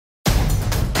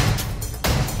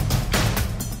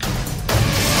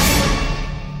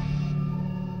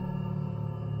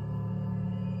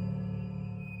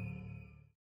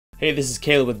Hey, this is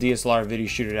Caleb with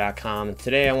DSLRvideoshooter.com, and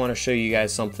today I want to show you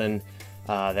guys something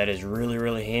that is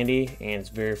really handy, and it's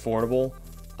very affordable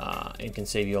and can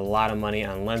save you a lot of money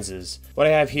on lenses. What I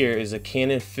have here is a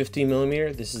Canon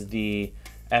 50mm. This is the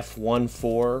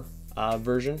f1.4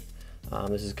 version.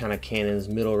 This is kind of Canon's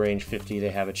middle range 50. They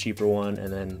have a cheaper one,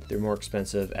 and then their more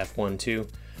expensive f1.2.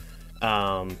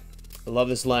 I love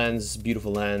this lens,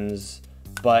 beautiful lens,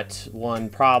 but one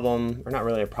problem, or not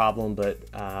really a problem, but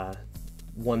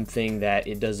one thing that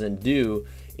it doesn't do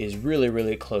is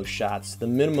really close shots. The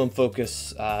minimum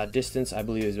focus distance, I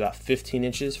believe, is about 15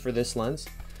 inches for this lens.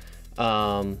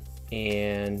 And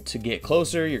to get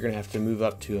closer, you're gonna have to move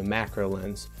up to a macro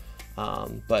lens.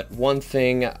 But one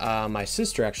thing my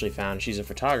sister actually found, she's a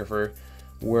photographer,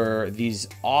 were these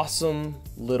awesome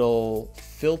little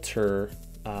filter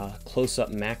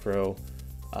close-up macro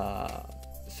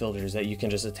filters that you can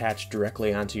just attach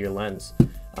directly onto your lens.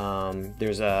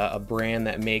 There's a brand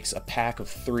that makes a pack of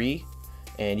 3,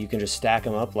 and you can just stack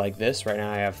them up like this. Right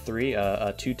now I have 3,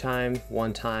 a 2-time,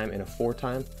 1-time, and a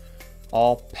 4-time,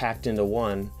 all packed into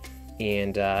one,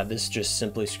 and this just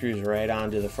simply screws right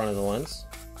onto the front of the lens,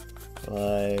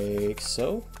 like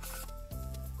so.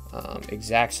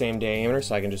 Exact same diameter,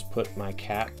 so I can just put my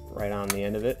cap right on the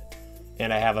end of it,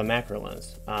 and I have a macro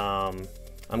lens.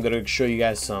 I'm going to show you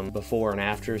guys some before and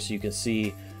after so you can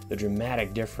see the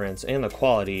dramatic difference and the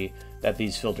quality that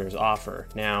these filters offer.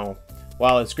 Now,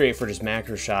 while it's great for just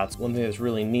macro shots, one thing that's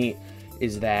really neat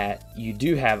is that you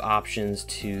do have options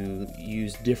to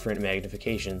use different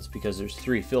magnifications because there's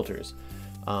 3 filters.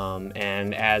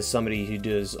 And as somebody who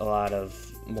does a lot of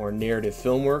more narrative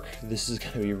film work, this is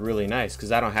going to be really nice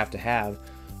because I don't have to have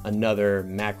another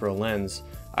macro lens.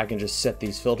 I can just set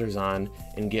these filters on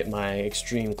and get my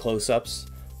extreme close-ups.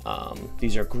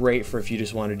 These are great for if you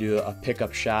just want to do a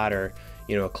pickup shot, or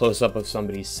a close-up of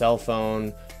somebody's cell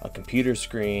phone, a computer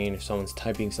screen, if someone's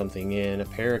typing something in, a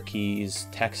pair of keys,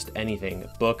 text, anything.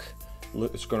 A book,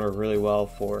 it's going to work really well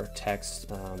for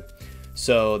text.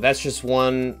 So that's just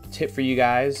one tip for you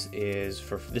guys.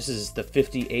 This is the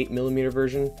 58mm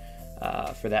version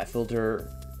for that filter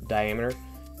diameter,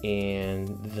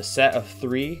 and the set of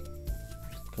 3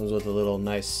 comes with a little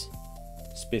nice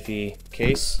spiffy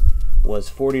case. Was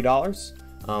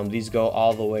 $40. These go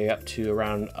all the way up to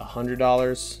around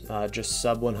 $100, just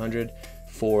sub 100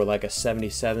 for like a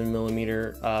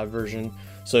 77mm version.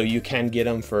 So you can get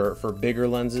them for bigger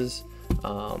lenses,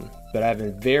 but I've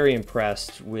been very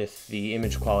impressed with the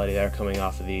image quality that are coming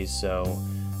off of these. So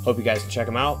hope you guys can check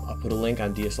them out. I'll put a link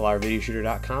on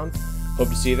DSLRvideoshooter.com. Hope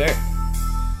to see you there.